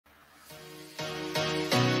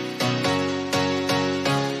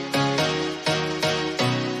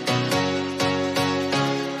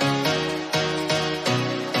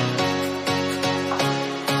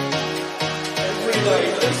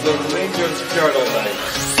Journal Day.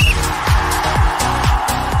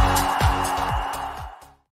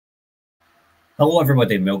 Hello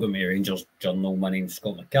everybody and welcome to Rangers Journal. My name's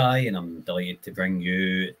Scott Mackay and I'm delighted to bring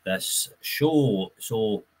you this show.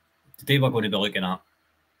 So today we're going to be looking at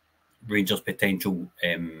Rangers' potential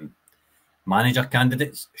manager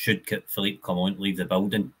candidates should Phillipe Clement leave the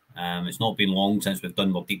building. It's not been long since we've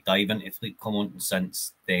done our deep dive into Phillipe Clement, and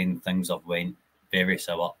since then things have went very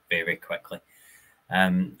sour very quickly.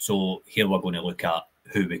 So here we're going to look at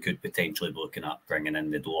who we could potentially be looking at bringing in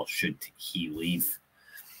the door should he leave.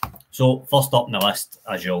 So first up on the list,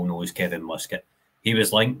 as you all know, is Kevin Muscat. He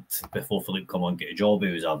was linked before Phillipe Clement got a job. He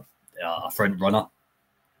was a front runner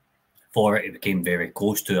for it. He became very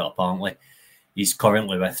close to it, apparently. He's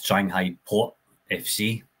currently with Shanghai Port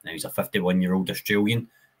FC. Now he's a 51-year-old Australian,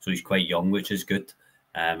 so he's quite young, which is good.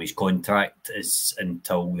 His contract is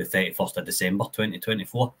until the 31st of December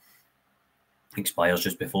 2024. Expires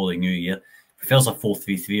just before the new year. Prefers a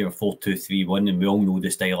 4-3-3 or 4-2-3-1, and we all know the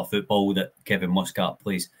style of football that Kevin Muscat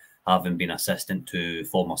plays, having been assistant to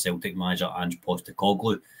former Celtic manager Ange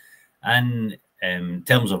Postecoglou. And in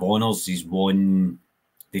terms of honours, he's won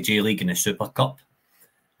the J-League and the Super Cup.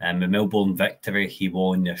 With Melbourne Victory, he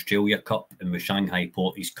won the Australia Cup, and with Shanghai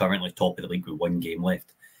Port, he's currently top of the league with one game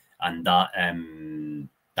left. And that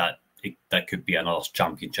could be another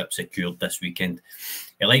championship secured this weekend.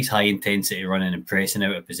 He likes high-intensity running and pressing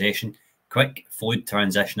out of possession. Quick, fluid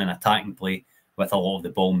transition and attacking play with a lot of the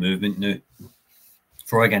ball movement now.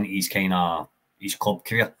 Throwing into his club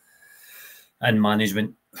career and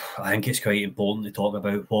management, I think it's quite important to talk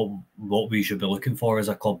about what we should be looking for as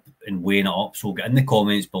a club and weighing it up. So get in the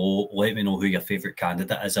comments below, let me know who your favourite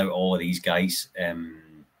candidate is out of all of these guys,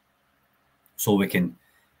 so we can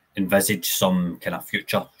envisage some kind of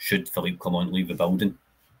future should Phillipe Clement leave the building.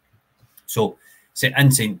 So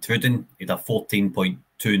in St Truden, he had a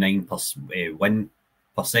 14.29% win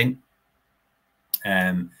percent.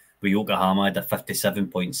 With Yokohama, had a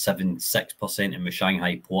 57.76%, and with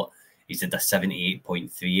Shanghai Port, he's at a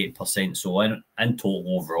 78.38%. So in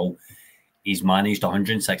total overall, he's managed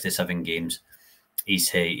 167 games.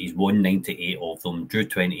 He's won 98 of them, drew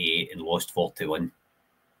 28 and lost 41.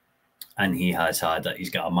 And he's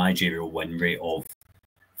got a managerial win rate of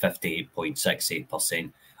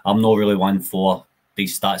 58.68%. I'm not really one for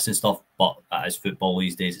these stats and stuff, but that is football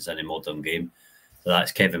these days. It's in a modern game. So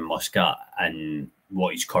that's Kevin Muscat and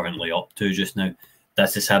what he's currently up to just now.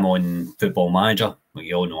 This is him on Football Manager. Like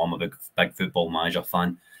you all know, I'm a big Football Manager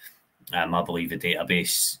fan. I believe the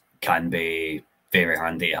database can be very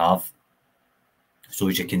handy to have. So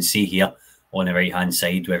as you can see here on the right-hand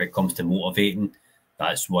side, where it comes to motivating,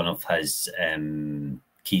 that's one of his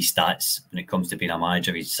key stats when it comes to being a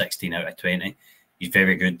manager. He's 16 out of 20. He's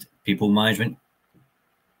very good people management.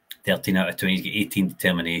 13 out of 20. He's got 18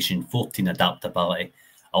 determination, 14 adaptability,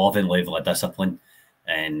 11 level of discipline.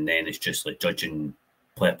 And then it's just like judging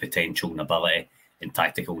player potential and ability, and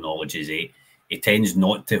tactical knowledge is 8. He tends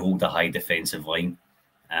not to hold a high defensive line,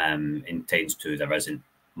 and tends to. There isn't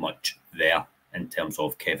much there in terms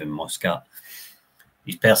of Kevin Muscat.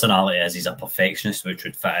 His personality is he's a perfectionist, which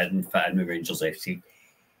would fit in with Rangers FC.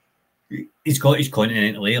 He's got his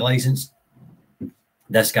Continental A licence.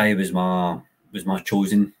 This guy was my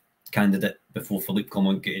chosen candidate before Phillipe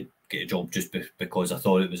Clement get a job, just because I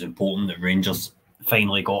thought it was important that Rangers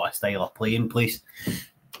finally got a style of play in place,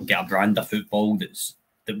 get a brand of football that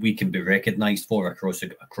we can be recognised for across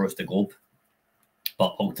the globe.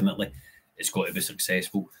 But ultimately, it's got to be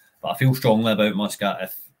successful. But I feel strongly about Muscat.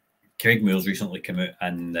 If Craig Moore's recently come out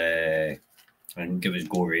and I think it was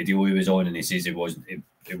Go Radio he was on, and he says he wasn't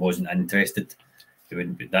interested.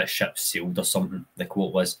 That ship's sailed or something, the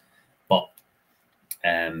quote was. But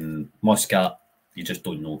Muscat, you just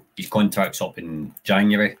don't know. His contract's up in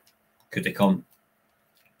January. Could he come?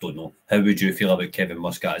 Don't know. How would you feel about Kevin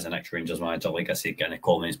Muscat as the next Rangers manager? Like I said, get in the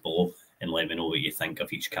comments below and let me know what you think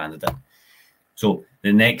of each candidate. So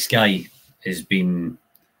the next guy has been,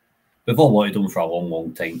 we've all wanted him for a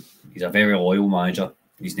long time. He's a very loyal manager.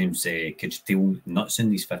 His name's Kjetil Knutsen.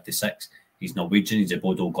 He's 56. He's Norwegian. He's a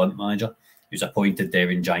Bodo Glimt manager. He was appointed there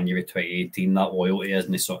in January 2018. That loyalty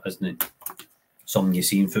isn't something you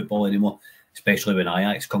see in football anymore, especially when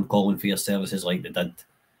Ajax come calling for your services like they did at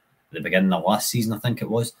the beginning of last season, I think it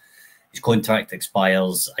was. His contract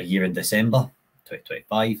expires a year in December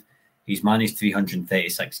 2025. He's managed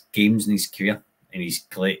 336 games in his career, and he's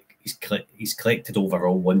collected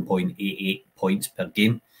overall 1.88 points per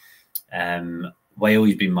game. While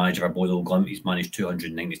he's been manager of Bodo Glimt, he's managed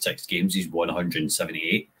 296 games. He's won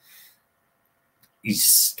 178.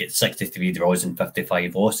 He's got 63 draws and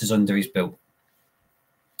 55 losses under his belt.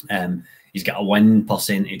 He's got a win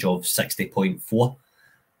percentage of 60.4,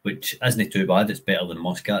 which isn't too bad. It's better than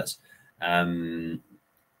Muscat's.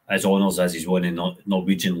 His honours as he's won in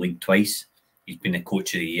Norwegian League twice. He's been a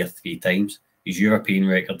Coach of the Year 3 times. His European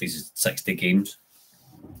record is 60 games,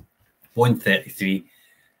 won 33,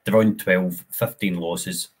 drawn 12, 15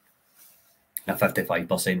 losses, a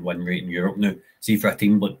 55% win rate in Europe. Now, see, for a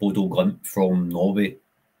team like Bodo Glimt from Norway,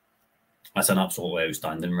 that's an absolutely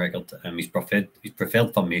outstanding record. His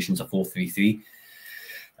preferred formation's a 4-3-3.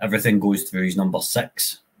 Everything goes through his number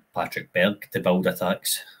 6, Patrick Berg, to build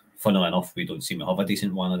attacks. Funnily enough, we don't seem to have a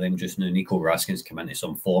decent one of them just now. Nico Raskin's come into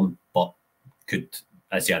some form, but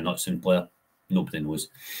is he a nuts-in player? Nobody knows.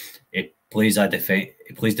 He plays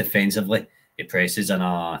defensively. He presses in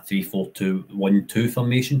a 3-4-2-1-2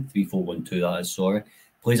 formation. 3-4-1-2, that is, sorry.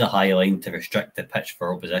 Plays a high line to restrict the pitch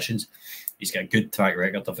for oppositions. He's got a good track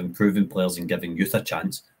record of improving players and giving youth a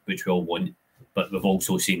chance, which we all want. But we've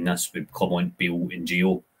also seen this with Clement, Beale and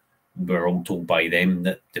Gio. We're all told by them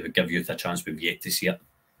that they would give youth a chance. We've yet to see it.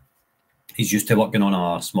 He's used to working on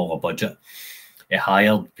a smaller budget. He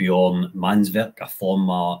hired Bjorn Mansverk, a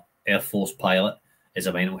former Air Force pilot, as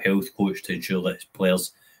a mental health coach to ensure that his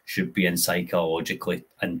players should be in psychologically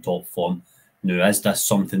in top form. Now, is this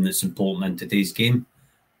something that's important in today's game?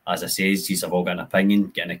 As I says, you've all got an opinion.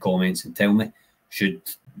 Get in the comments and tell me. Should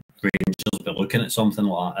Rangers be looking at something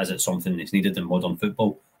like that? Is it something that's needed in modern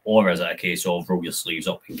football? Or is it a case of roll your sleeves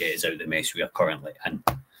up and get us out of the mess we are currently in?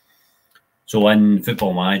 So in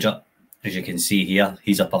Football Manager, as you can see here,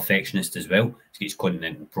 he's a perfectionist as well. He's got his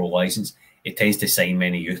Continental Pro licence. He tends to sign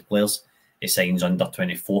many youth players. He signs under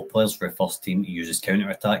 24 players for the first team. He uses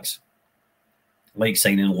counter-attacks. He likes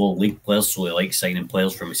signing lower league players, so he likes signing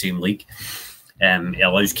players from the same league. He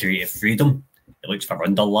allows creative freedom. He looks for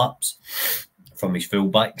underlaps from his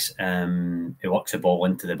fullbacks. He works the ball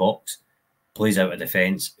into the box, plays out of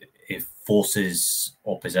defence. He forces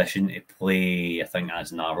opposition to play, I think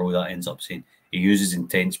that's narrow, that ends up saying. He uses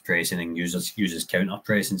intense pressing and uses counter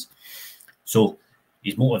pressings. So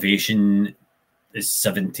his motivation is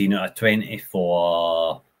 17 out of 20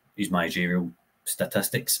 for his managerial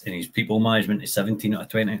statistics, and his people management is 17 out of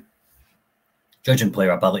 20. Judging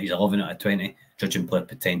player ability is 11 out of 20. Judging player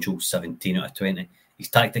potential, 17 out of 20. His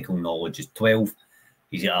tactical knowledge is 12.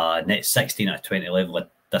 He's got a net 16 out of 20 level of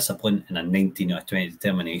discipline and a 19 out of 20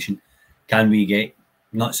 determination. Can we get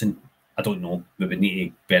Knutson? I don't know. We would need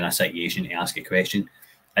to be in a situation to ask a question.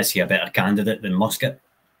 Is he a better candidate than Muscat?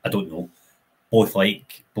 I don't know. Both play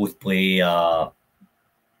a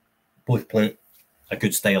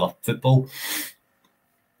good style of football.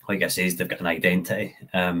 Like I says, they've got an identity.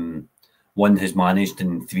 One has managed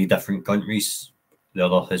in 3 different countries. The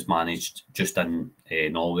other has managed just in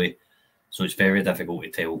Norway. So it's very difficult to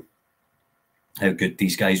tell how good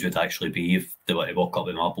these guys would actually be if they were to walk up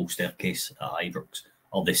the marble staircase at Ibrox.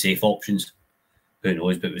 Are they safe options? Who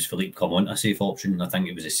knows? But it was Phillipe Clement a safe option. I think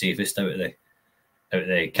it was the safest out of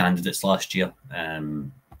the candidates last year.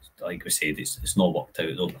 Like we said, it's not worked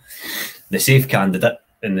out though. The safe candidate,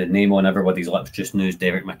 and the name on everybody's lips just now, is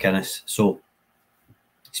Derek McInnes. So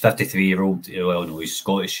he's 53-year-old. Well, no, he's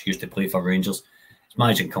Scottish. He used to play for Rangers. He's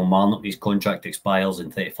managing Kilmarnock. His contract expires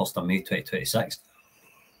on 31st of May 2026.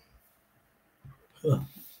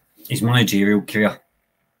 His managerial career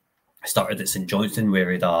started at St Johnstone,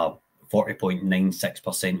 where he had a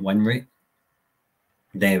 40.96% win rate.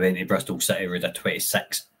 Then he went to Bristol City, where he had a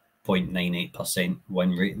 26.98%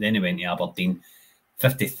 win rate. Then he went to Aberdeen,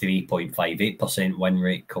 53.58% win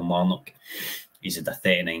rate. Kilmarnock, he's at a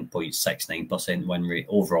 39.69% win rate.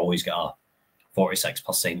 Overall, he's got a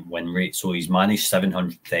 46% win rate. So he's managed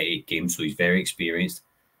 738 games, so he's very experienced.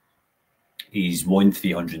 He's won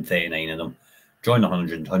 339 of them, drawn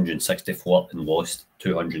 164 and lost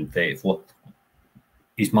 234.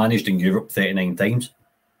 He's managed in Europe 39 times.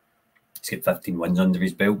 He's got 15 wins under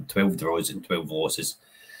his belt, 12 draws and 12 losses.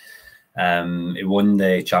 He won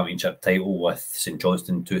the championship title with St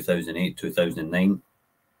Johnstone 2008-2009.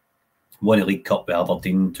 Won a League Cup with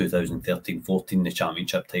Aberdeen 2013-14, the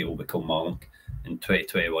championship title with Kilmarnock in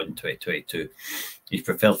 2021-2022. His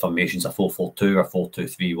preferred formations are 4-4-2 or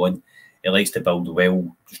 4-2-3-1. He likes to build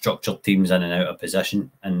well-structured teams in and out of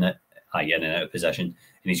position, and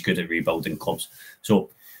he's good at rebuilding clubs.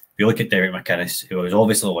 So if you look at Derek McInnes, who was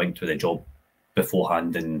obviously linked with the job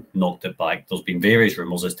beforehand and knocked it back. There's been various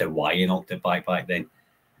rumours as to why he knocked it back then.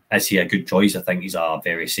 Is he a good choice? I think he's a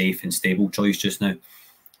very safe and stable choice just now.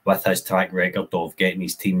 With his track record of getting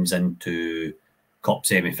his teams into cup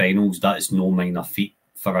semi-finals, that is no minor feat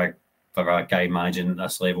for a guy managing at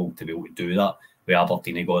this level to be able to do that. With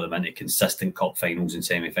Aberdeen, he got them into consistent cup finals and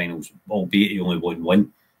semi-finals, albeit he only won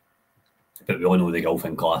one. But we all know the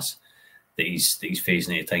golfing class that he's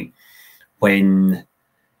facing at the time. When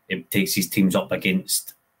it takes his teams up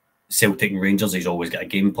against Celtic and Rangers, he's always got a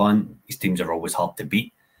game plan. His teams are always hard to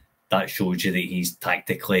beat. That shows you that he's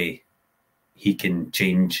tactically, he can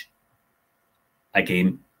change a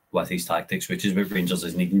game with his tactics, which is what Rangers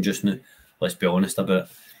is needing just now. Let's be honest about it.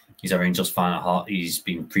 He's a Rangers fan at heart. He's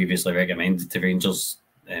been previously recommended to Rangers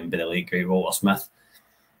by the late great Walter Smith.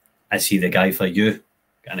 Is he the guy for you?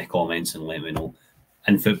 Get in the comments and let me know.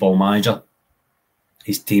 In Football Manager,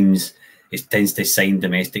 his teams, it tends to sign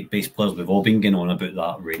domestic-based players. We've all been going on about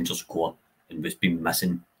that Rangers core and what's been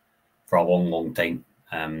missing for a long, long time.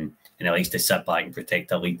 And he likes to sit back and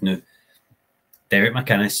protect a league now. Derek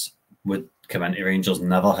McInnes would come into Rangers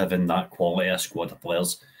never having that quality of squad of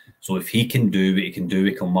players. So if he can do what he can do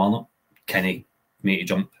with Kilmarnock, can he make a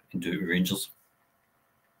jump and do it with Rangers?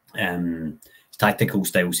 His tactical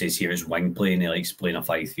style says here is wing play, and he likes playing a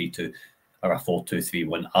 5-3-2 or a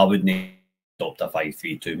 4-2-3-1. I would adopt a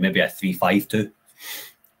 5-3-2, maybe a 3-5-2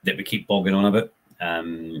 that we keep bogging on about.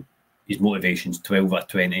 His motivations 12 out of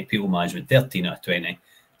 20, people management 13 out of 20,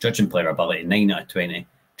 judging player ability 9 out of 20,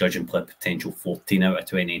 judging player potential 14 out of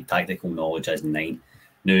 20, and tactical knowledge is 9.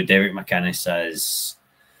 Now, Derek McInnes is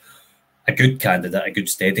a good candidate, a good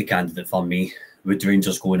steady candidate for me. Would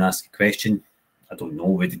Rangers go and ask a question? I don't know.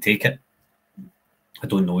 Would he take it? I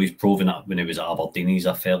don't know. He's proven it when he was at Aberdeen. He's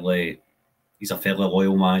a fairly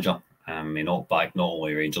loyal manager. He knocked back not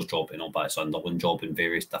only Rangers job, he knocked back Sunderland job and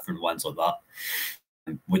various different ones like that.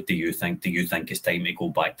 What do you think? Do you think it's time to go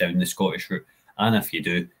back down the Scottish route? And if you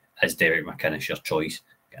do, is Derek McInnes your choice?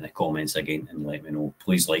 Get in the comments again and let me know.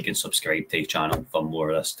 Please like and subscribe to the channel for more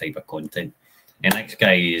of this type of content. The next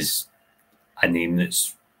guy is a name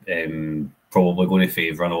that's probably going to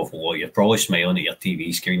favour an awful lot. You're probably smiling at your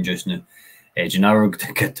TV screen just now. Gennaro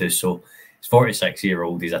Gattuso. He's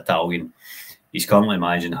 46-year-old. He's Italian. He's currently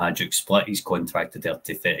managing Hajduk Split. He's contracted there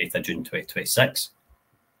to 30th of June 2026.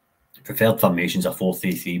 Preferred formations are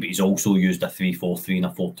 4-3-3, but he's also used a 3-4-3 and a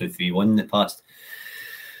 4-2-3-1 in the past.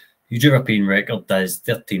 His European record is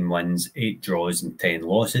 13 wins, 8 draws and 10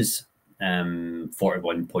 losses.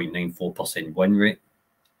 41.94% win rate.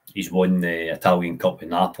 He's won the Italian Cup with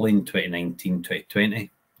Napoli in 2019-2020.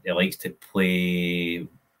 He likes to play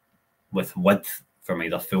with width from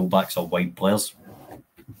either fullbacks or wide players.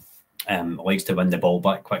 Likes to win the ball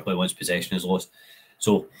back quickly once possession is lost.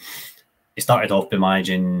 So he started off by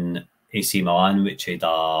managing AC Milan, which had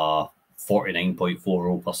a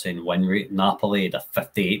 49.40% win rate. Napoli had a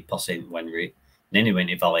 58% win rate. And then he went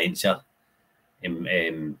to Valencia,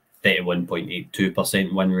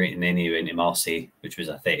 31.82% win rate, and then he went to Marseille, which was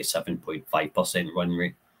a 37.5% win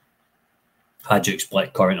rate. Hajduk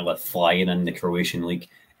Split currently flying in the Croatian league,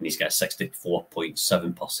 and he's got a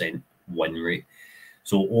 64.7% win rate.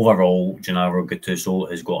 So overall, Gennaro Gattuso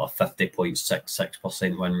has got a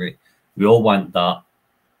 50.66% win rate. We all want that.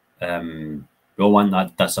 We all want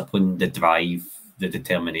that discipline, the drive, the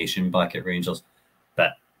determination back at Rangers.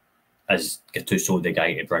 But is Gattuso the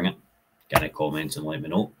guy to bring it? Get in the comments and let me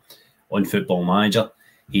know. On Football Manager,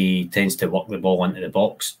 he tends to work the ball into the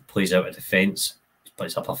box, plays out of defence, but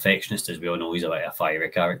he's a perfectionist, as we all know. He's a fiery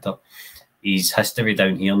character. His history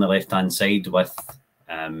down here on the left-hand side with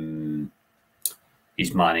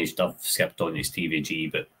he's managed, I've skipped on his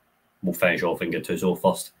TVG, but we'll finish off in Gattuso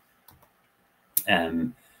first.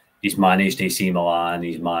 He's managed AC Milan,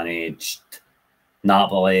 he's managed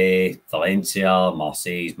Napoli, Valencia,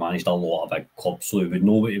 Marseille. He's managed a lot of big clubs, so he would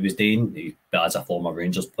know what he was doing. But as a former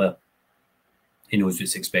Rangers player, he knows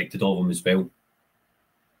what's expected of him as well.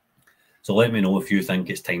 So let me know if you think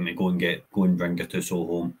it's time to go and bring Gattuso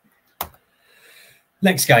home.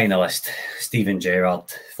 Next guy on the list, Steven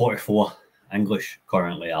Gerrard, 44, English,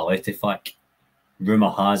 currently at Al-Ettifaq.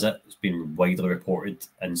 Rumour has it, it's been widely reported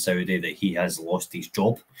in Saudi that he has lost his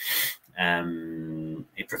job.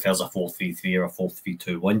 He prefers a 4-3-3 or a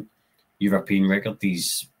 4-3-2-1. European record,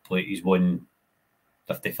 he's won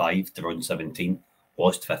 55 to run 17,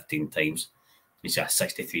 lost 15 times. He's got a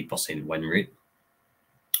 63% win rate.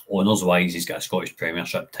 Honours-wise, he's got a Scottish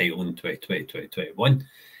Premiership title in 2020-2021.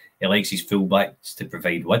 He likes his fullbacks to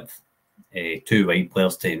provide width, 2 wide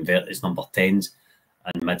players to invert his number 10s,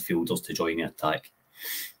 and midfielders to join the attack.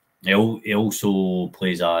 He also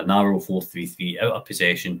plays a narrow 4-3-3 out of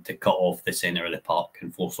possession to cut off the centre of the park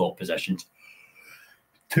and force oppositions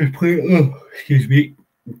to play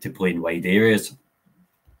in wide areas.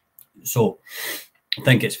 So I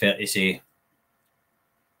think it's fair to say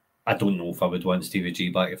I don't know if I would want Stevie G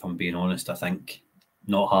back, if I'm being honest. I think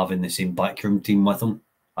not having the same backroom team with him,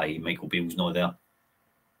 i.e. Michael Beale's not there.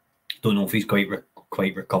 Don't know if he's quite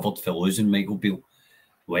recovered for losing Michael Beale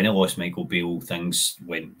when he lost Michael Beale, things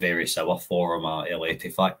went very sour for him at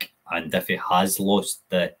Electrifac. And if he has lost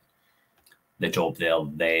the job there,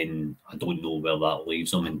 then I don't know where that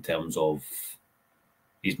leaves him in terms of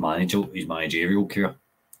his managerial career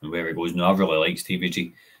and where he goes. Now, I really like Stevie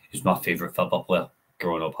G. He's my favourite football player.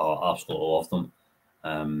 Growing up, I absolutely loved him.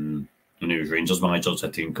 When he was Rangers manager, the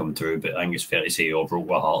team come through, but I think it's fair to say he all broke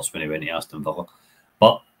my hearts when he went to Aston Villa.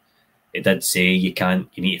 But he did say you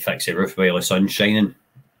need to fix the roof while the sun's shining.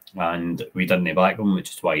 And we didn't back him,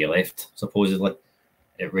 which is why he left, supposedly.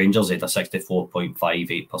 At Rangers, he had a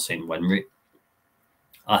 64.58% win rate.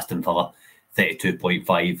 Aston Villa,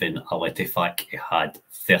 32.5, in Electrifac, he had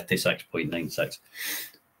 36.96.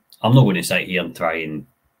 I'm not going to sit here and try and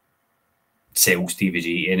sell Stevie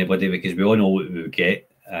G to anybody because we all know what we would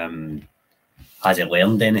get. Has he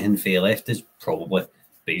learned anything for he left us? Probably.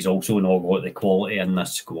 But he's also not got the quality in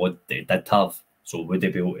this squad that he did have. So would he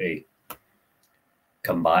be able to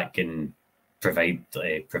come back and provide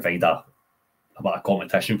a bit of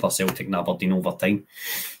competition for Celtic and Aberdeen over time?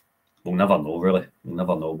 We'll never know, really. We'll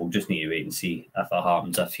never know. We'll just need to wait and see if it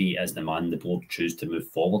happens, if he is the man the board choose to move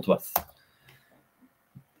forward with.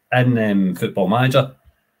 In Football Manager,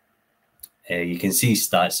 you can see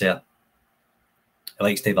stats there. He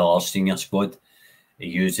likes to have a large senior squad. He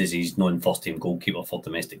uses his non-first team goalkeeper for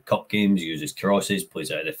domestic cup games, uses crosses, plays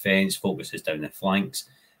out of defence, focuses down the flanks,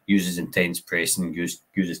 uses intense pressing,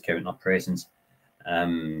 uses counter pressings.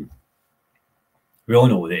 We all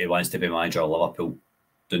know that he wants to be manager of Liverpool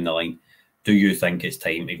down the line. Do you think it's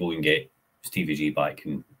time to go and get Stevie G back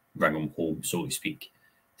and bring him home, so to speak?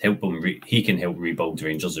 Help him. He can help rebuild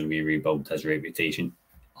Rangers and rebuild his reputation.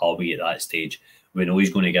 Are we at that stage? We know he's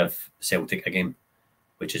going to give Celtic a game,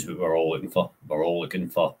 which is what we're all looking for. We're all looking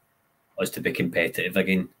for us to be competitive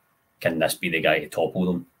again. Can this be the guy to topple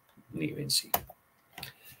them? We need to wait and see.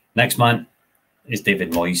 Next man is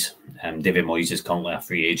David Moyes. David Moyes is currently a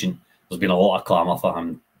free agent. There's been a lot of clamour for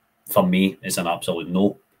him. For me, it's an absolute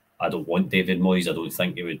no. I don't want David Moyes. I don't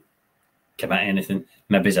think he would commit anything.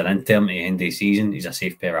 Maybe as an interim at the end of the season, he's a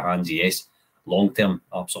safe pair of hands, yes. Long term,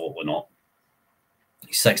 absolutely not.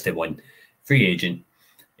 He's 61, free agent.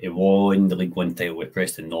 He won the League One title with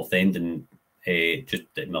Preston North End and just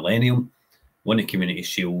at Millennium. Won the Community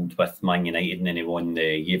Shield with Man United, and then he won the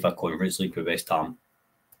UEFA Conference League with West Ham.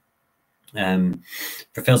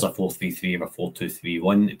 Prefers a 4-3-3 or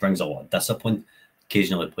 4-2-3-1. It brings a lot of discipline.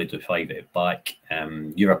 Occasionally played with 5 at the back.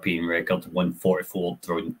 European record, 144,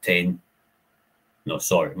 drawn 10. No,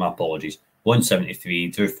 sorry, my apologies. 173,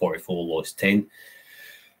 drew 44, lost 10.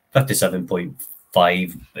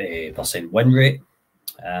 57.5% win rate.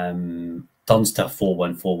 Turns to a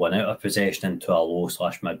 4-1-4-1 out of possession into a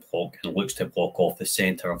low/mid block and looks to block off the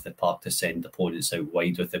centre of the park to send opponents out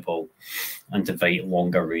wide with the ball and to invite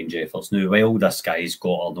longer range efforts. Now, while this guy's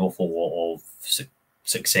got an awful lot of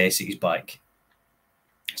success at his back,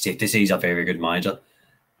 safe to say he's a very good manager,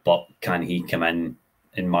 but can he come in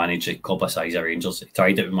and manage a club of size of Rangers? He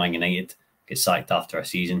tried it with Man United, get sacked after a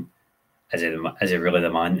season. Is he really the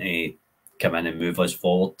man to come in and move us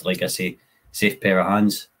forward? Like I say, safe pair of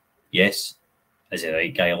hands, yes. Is he the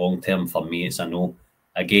right guy long term? For me, it's a no.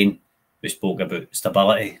 Again, we spoke about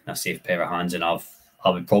stability, a safe pair of hands, and I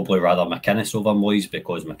would probably rather McInnes over Moyes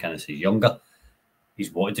because McInnes is younger.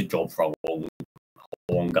 He's wanted the job for a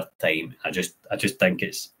longer time. I just think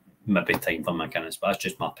it's maybe time for McInnes, but that's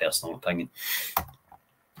just my personal opinion.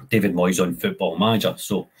 David Moyes on Football Manager,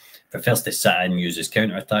 so prefers to sit in, uses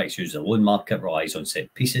counter-attacks, uses the loan market, relies on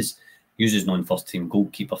set pieces, uses non-first team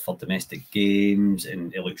goalkeeper for domestic games,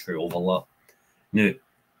 and he looks for overlap. Now,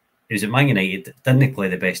 he was at Man United, didn't he play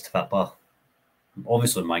the best football?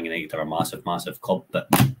 Obviously, Man United are a massive, massive club, but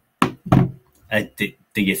do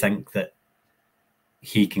you think that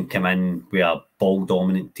he can come in with a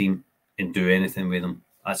ball-dominant team and do anything with them?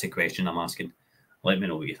 That's the question I'm asking. Let me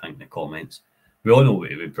know what you think in the comments. We all know what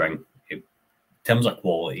he would bring. In terms of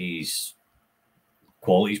quality's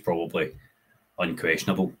probably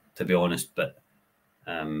unquestionable, to be honest, but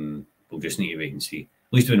we'll just need to wait and see.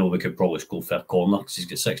 At least we know we could probably score for a corner because he's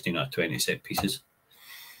got 16 out of 20 set pieces.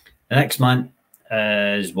 The next man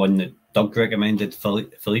is one that Doug recommended,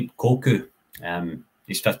 Phillipe Clement.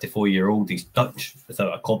 He's 54-year-old. He's Dutch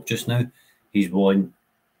without a club just now. He's won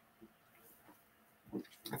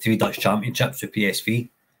 3 Dutch championships with PSV,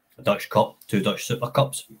 a Dutch Cup, 2 Dutch Super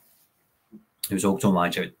Cups. He was also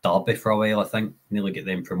manager at Derby for a while, I think. Nearly get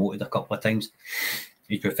them promoted a couple of times.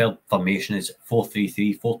 His preferred formation is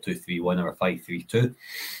 4-3-3, 4-2-3-1 or a 5-3-2.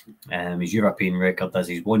 His European record is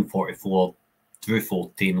he's 144, drew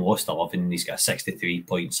 14, lost 11. He's got a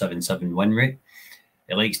 63.77 win rate.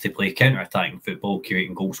 He likes to play counter-attacking football,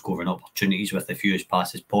 creating goal-scoring opportunities with the fewest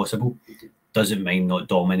passes possible. Doesn't mind not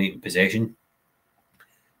dominating possession.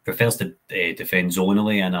 Prefers to defend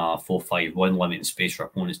zonally in a 4-5-1, limiting space for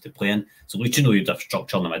opponents to play in. So Luciano would have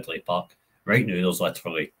structure in the middle of the park. Right now, there's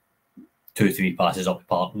literally 2-3 passes up the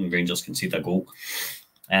park and Rangers concede a goal.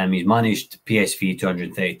 He's managed PSV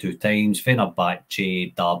 232 times,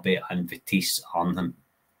 Fenerbahce, Derby and Vitesse Arnhem.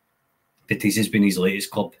 Vitesse has been his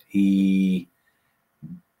latest club. He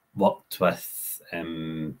worked with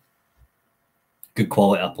good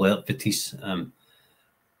quality player at Vitesse. There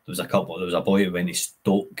was a boy who went to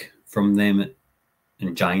Stoke from them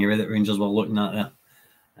in January that Rangers were looking at there.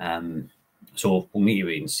 So we'll need to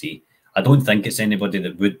wait and see. I don't think it's anybody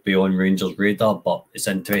that would be on Rangers' radar, but it's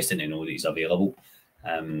interesting to know that he's available.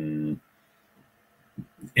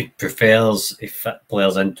 He fit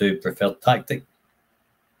players into preferred tactic,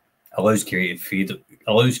 allows creative freedom,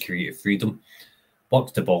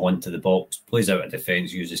 works the ball into the box, plays out of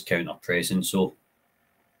defence, uses counter pressing. So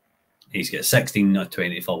he's got 16 out of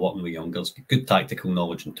 20 for working with youngers. Good tactical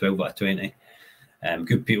knowledge and 12 out of 20.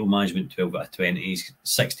 Good people management, 12 out of 20. He's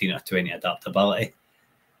 16 out of 20 adaptability.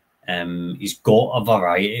 He's got a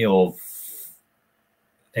variety of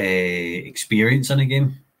experience in a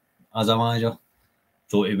game as a manager,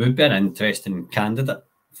 so it would be an interesting candidate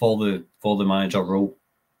for the manager role.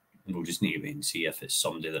 We'll just need to wait and see if it's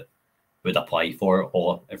somebody that would apply for it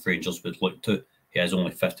or if Rangers would look to. He is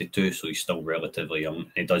only 52, so he's still relatively young.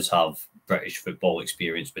 He does have British football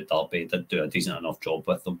experience with Derby. He did do a decent enough job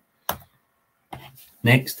with them.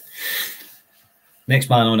 Next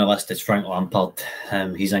man on the list is Frank Lampard.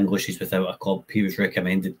 He's English. He's without a club. He was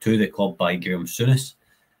recommended to the club by Graham Souness.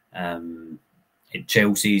 At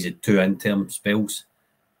Chelsea, he's had 2 interim spells.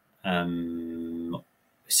 Second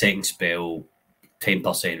spell,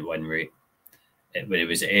 10% win rate. When he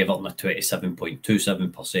was at Everton, a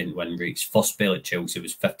 27.27% win rate. His first spell at Chelsea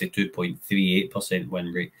was 52.38%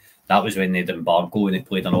 win rate. That was when they had embargo and they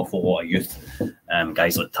played an awful lot of youth.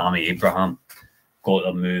 Guys like Tammy Abraham got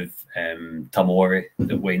a move. Tamori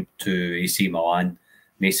that went to AC Milan.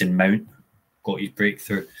 Mason Mount got his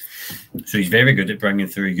breakthrough. So he's very good at bringing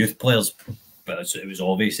through youth players, but it was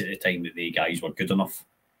obvious at the time that the guys were good enough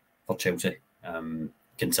for Chelsea,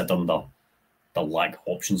 considering the lack of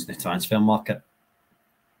options in the transfer market.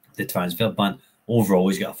 The transfer ban. Overall,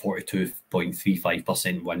 he's got a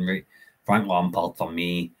 42.35% win rate. Frank Lampard, for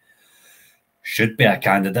me, should be a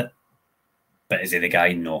candidate, but is he the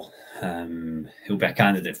guy? No. He'll be a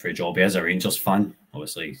candidate for a job. He is a Rangers fan.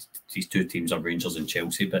 Obviously, these 2 teams are Rangers and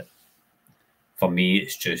Chelsea, but for me,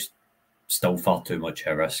 it's just still far too much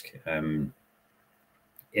a risk.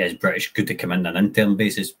 He is British, good to come in on an interim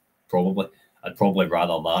basis, probably. I'd probably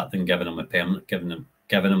rather that than giving him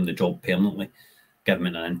the job permanently. Give him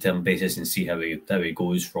an interim basis and see how he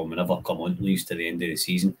goes from whenever Clement leaves to the end of the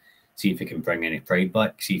season. See if he can bring any pride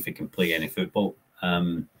back. See if he can play any football.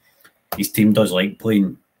 His team does like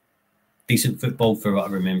playing decent football, for what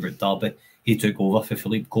I remember at Derby. He took over for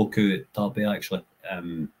Phillipe Clement at Derby, actually.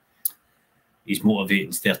 His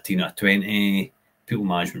motivating's 13 out of 20. People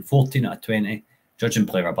management, 14 out of 20. Judging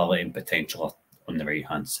player ability and potential on the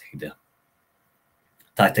right-hand side there.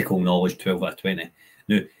 Tactical knowledge, 12 out of 20.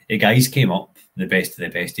 Now, the guys came up, the best of the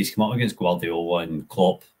best. He's come up against Guardiola and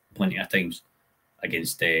Klopp plenty of times,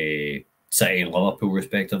 against City and Liverpool,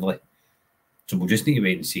 respectively. So we'll just need to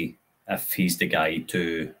wait and see if he's the guy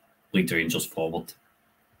to lead the Rangers forward.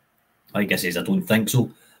 Like I says, I don't think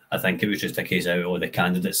so. I think it was just a case out of the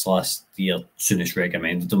candidates last year. Souness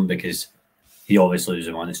recommended him because he obviously was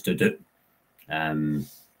the one that stood out.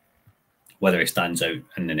 Whether he stands out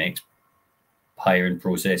in the next hiring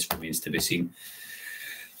process remains to be seen.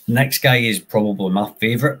 Next guy is probably my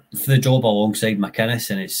favourite for the job alongside McInnes,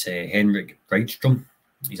 and it's Henrik Rydström.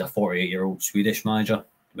 He's a 48-year-old Swedish manager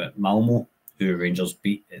with Malmo, who Rangers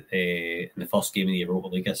beat in the first game of the Europa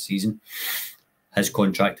League this season. His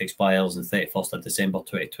contract expires on 31st of December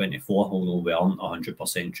 2024, although we aren't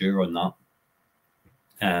 100% sure on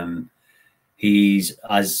that. He's,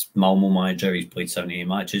 as Malmo manager, he's played 78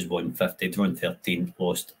 matches, won 50, drawn 13,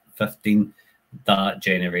 lost 15. That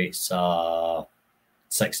generates a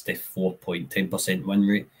 64.10% win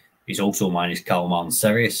rate. He's also managed Kalmar and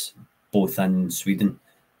Sirius, both in Sweden.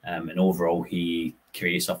 And overall, he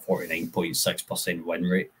creates a 49.6% win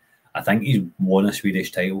rate. I think he's won a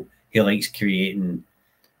Swedish title. He likes creating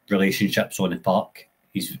relationships on the park.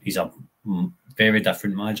 He's a very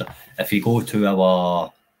different manager. If you go to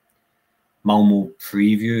our Malmo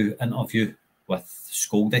preview interview with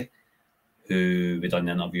Scotty, who we done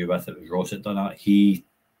the interview with, it was Ross that done that, he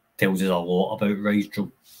tells us a lot about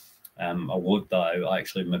Rydström. I'll look that out,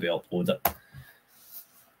 actually, maybe upload it.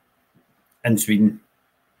 in Sweden,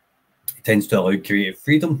 he tends to allow creative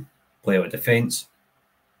freedom, play out of defence,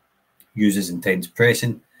 uses intense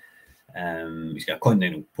pressing. He's got a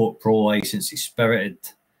Continental Pro licence. He's spirited.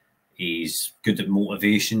 He's good at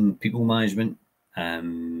motivation, people management.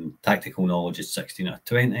 Tactical knowledge is 16 out of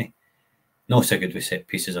 20. Not so good with set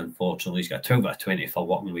pieces, unfortunately. He's got 12 out of 20 for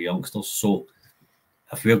working with youngsters. So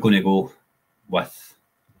if we're going to go with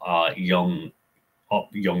a young up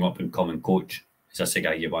and coming coach, is this the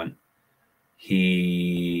guy you want?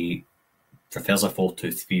 He prefers a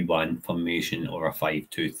 4-2-3-1 formation or a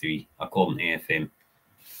 5-2-3, according to AFM.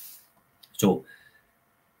 So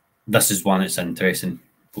this is one that's interesting.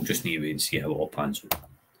 We'll just need to wait and see how it all pans out.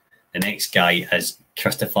 The next guy is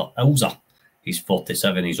Christopher Ilzer. He's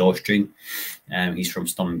 47. He's Austrian. He's from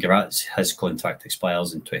Sturm Graz. His contract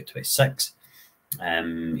expires in 2026.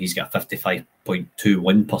 He's got a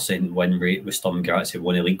 55.21% win rate with Sturm Graz. He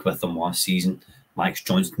won a league with them last season. Max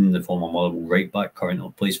Johnston, the former Motherwell right back,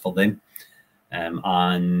 currently plays for them.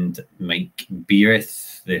 And Mike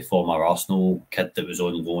Beereth, the former Arsenal kid that was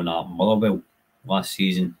on loan at Motherwell last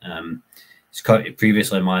season. He's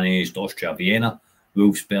previously managed Austria Vienna,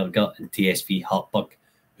 Wolfsberger, and TSV Hartberg,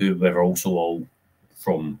 who were also all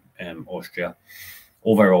from Austria.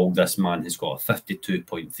 Overall, this man has got a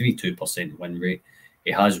 52.32% win rate.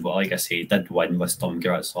 He has, well, like I say, did win with Sturm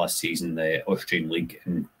Graz last season, the Austrian league,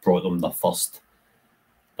 and brought them the first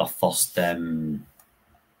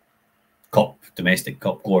domestic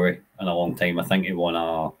cup glory in a long time. I think he won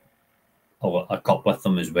a cup with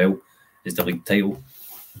them as well as the league title.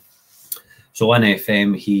 So in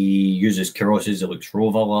FM, he uses crosses, he looks for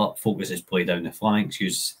overlap, focuses play down the flanks,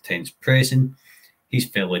 uses intense pressing. He's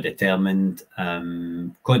fairly determined.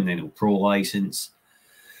 Continental Pro licence.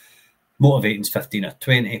 Motivating's 15 out of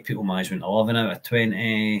 20. People management 11 out of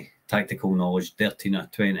 20. Tactical knowledge 13 out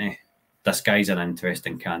of 20. This guy's an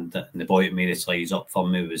interesting candidate, and the boy that made the slides up for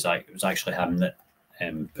me it was actually him that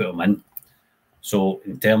put him in. So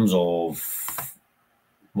in terms of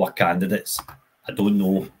what candidates, I don't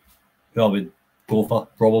know who I would go for.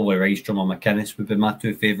 Probably Rydstrom or McInnes would be my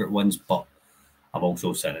two favourite ones, but I'm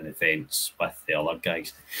also sitting in the fence with the other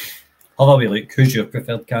guys. Have a wee look. Who's your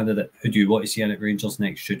preferred candidate? Who do you want to see in at Rangers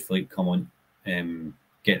next? Should Phillipe come on,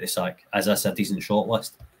 get the sack? Is this a decent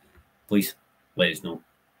shortlist? Please let us know.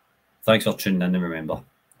 Thanks for tuning in, and remember,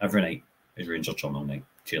 every night is Rangers Journal night.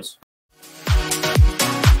 Cheers.